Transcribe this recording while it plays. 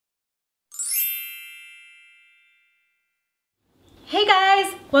Hey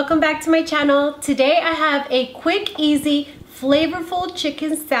guys, welcome back to my channel. Today I have a quick, easy, flavorful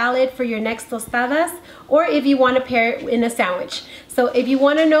chicken salad for your next tostadas, or if you want to pair it in a sandwich. So if you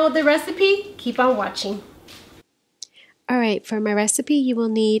want to know the recipe, keep on watching. Alright, for my recipe you will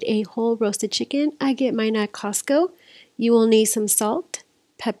need a whole roasted chicken. I get mine at Costco. You will need some salt,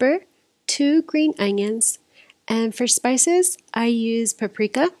 pepper, 2 green onions, and for spices I use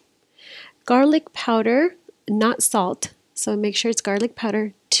paprika, garlic powder, not salt, so make sure it's garlic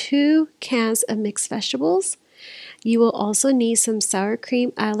powder, 2 cans of mixed vegetables. You will also need some sour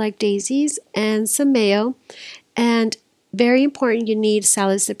cream, I like daisies, and some mayo, and very important, you need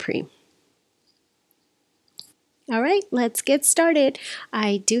Salad Supreme. Alright, let's get started.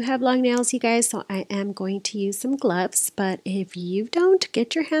 I do have long nails, you guys, so I am going to use some gloves, but if you don't,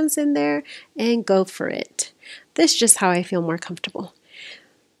 get your hands in there and go for it. This is just how I feel more comfortable.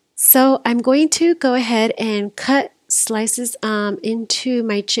 So I'm going to go ahead and cut slices into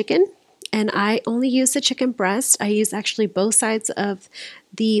my chicken, and I only use the chicken breast. I use actually both sides of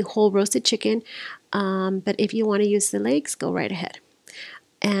the whole roasted chicken, but if you want to use the legs, go right ahead.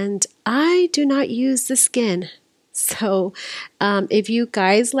 And I do not use the skin. So if you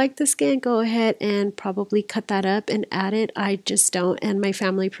guys like the skin, go ahead and probably cut that up and add it. I just don't, and my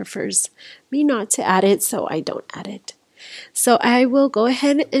family prefers me not to add it, so I don't add it. So I will go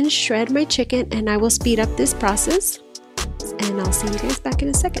ahead and shred my chicken, and I will speed up this process, and I'll see you guys back in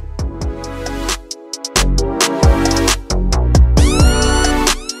a second.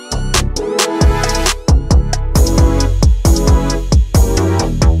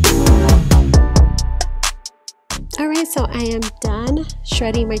 Alright, so I am done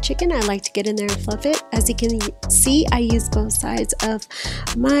shredding my chicken. I like to get in there and fluff it. As you can see, I use both sides of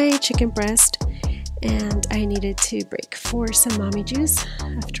my chicken breast, and I needed to break for some mommy juice.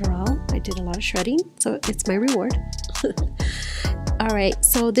 After all, I did a lot of shredding, so it's my reward. Alright,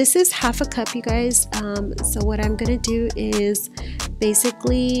 so this is half a cup, you guys. So what I'm going to do is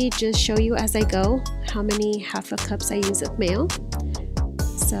basically just show you as I go how many half a cups I use of mayo.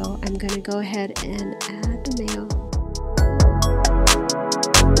 So I'm going to go ahead and add the mayo.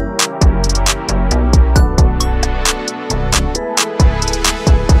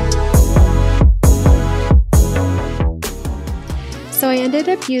 So I ended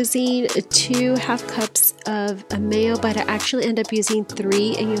up using 2 half cups of mayo, but I actually end up using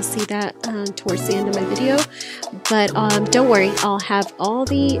 3, and you'll see that towards the end of my video. But don't worry, I'll have all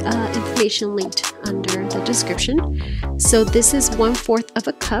the information linked under the description. So this is 1/4 of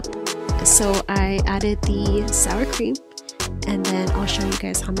a cup. So I added the sour cream, and then I'll show you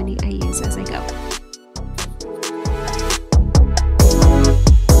guys how many I use as I go.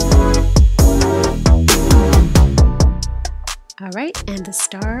 Alright, and the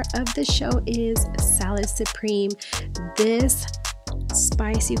star of the show is Salad Supreme. This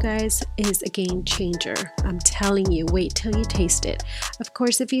spice, you guys, is a game changer. I'm telling you, wait till you taste it. Of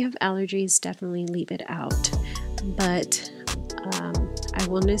course, if you have allergies, definitely leave it out. But I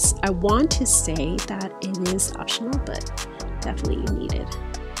want to say that it is optional, but definitely you need it.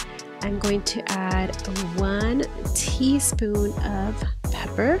 I'm going to add 1 teaspoon of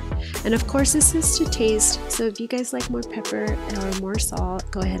pepper, and of course this is to taste, so if you guys like more pepper or more salt,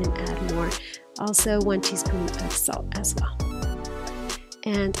 go ahead and add more. Also 1 teaspoon of salt as well.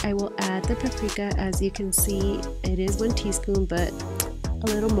 And I will add the paprika. As you can see, it is 1 teaspoon, but a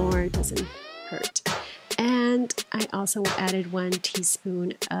little more doesn't hurt. And I also added 1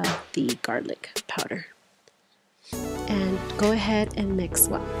 teaspoon of the garlic powder. And go ahead and mix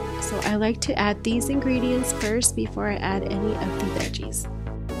well. So I like to add these ingredients first before I add any of the veggies.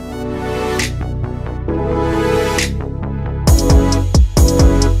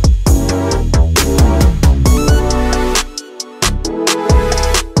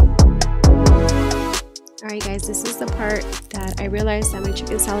 Alright guys, this is the part that I realized that my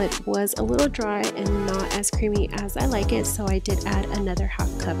chicken salad was a little dry and not as creamy as I like it, so I did add another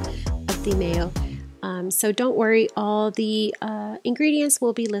half cup of the mayo. So don't worry, all the ingredients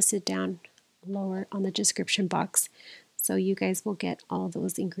will be listed down lower on the description box, so you guys will get all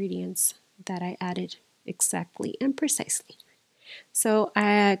those ingredients that I added exactly and precisely. So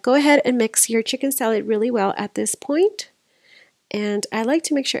go ahead and mix your chicken salad really well at this point, and I like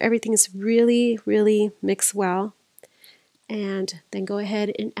to make sure everything is really mixed well, and then go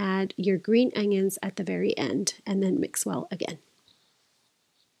ahead and add your green onions at the very end, and then mix well again.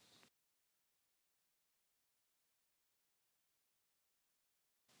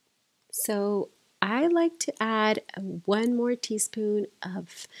 So I like to add 1 more teaspoon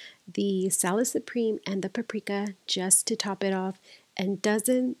of the Salad Supreme and the paprika just to top it off. And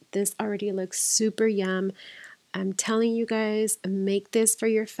doesn't this already look super yum? I'm telling you guys, make this for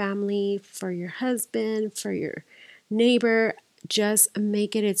your family, for your husband, for your neighbor. Just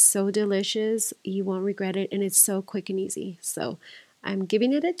make it. It's so delicious. You won't regret it, and it's so quick and easy. So I'm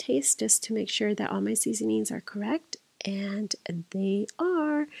giving it a taste just to make sure that all my seasonings are correct, and they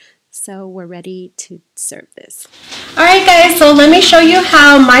are. So we're ready to serve this. All right, guys, so let me show you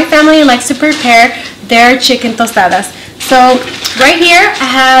how my family likes to prepare their chicken tostadas. So right here I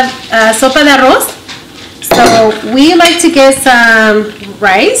have sopa de arroz. So we like to get some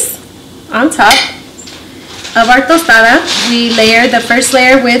rice on top of our tostada. We layer the first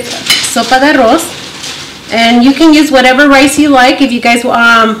layer with sopa de arroz, and you can use whatever rice you like. If you guys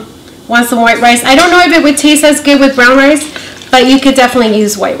want some white rice, I don't know if it would taste as good with brown rice, but you could definitely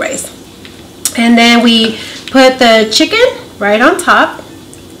use white rice. And then we put the chicken right on top,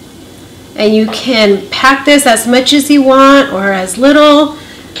 and you can pack this as much as you want or as little.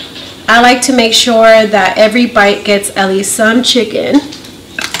 I like to make sure that every bite gets at least some chicken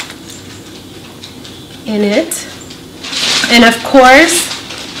in it. And of course,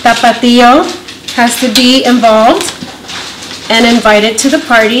 tapatio has to be involved and invited to the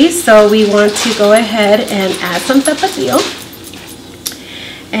party, so we want to go ahead and add some tapatio.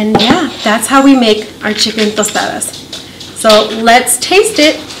 And yeah, that's how we make our chicken tostadas. So let's taste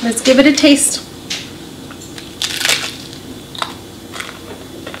it. Let's give it a taste.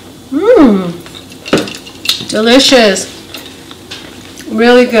 Mmm, delicious.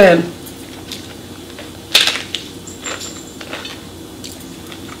 Really good.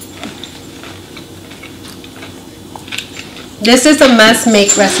 This is a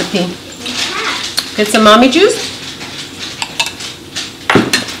must-make recipe. Get some mommy juice.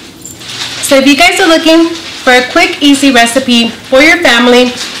 So if you guys are looking for a quick, easy recipe for your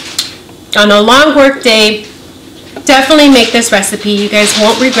family on a long work day, definitely make this recipe. You guys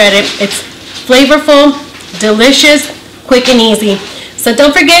won't regret it. It's flavorful, delicious, quick and easy. So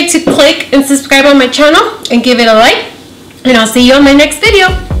don't forget to click and subscribe on my channel and give it a like. And I'll see you on my next video.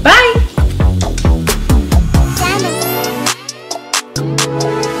 Bye!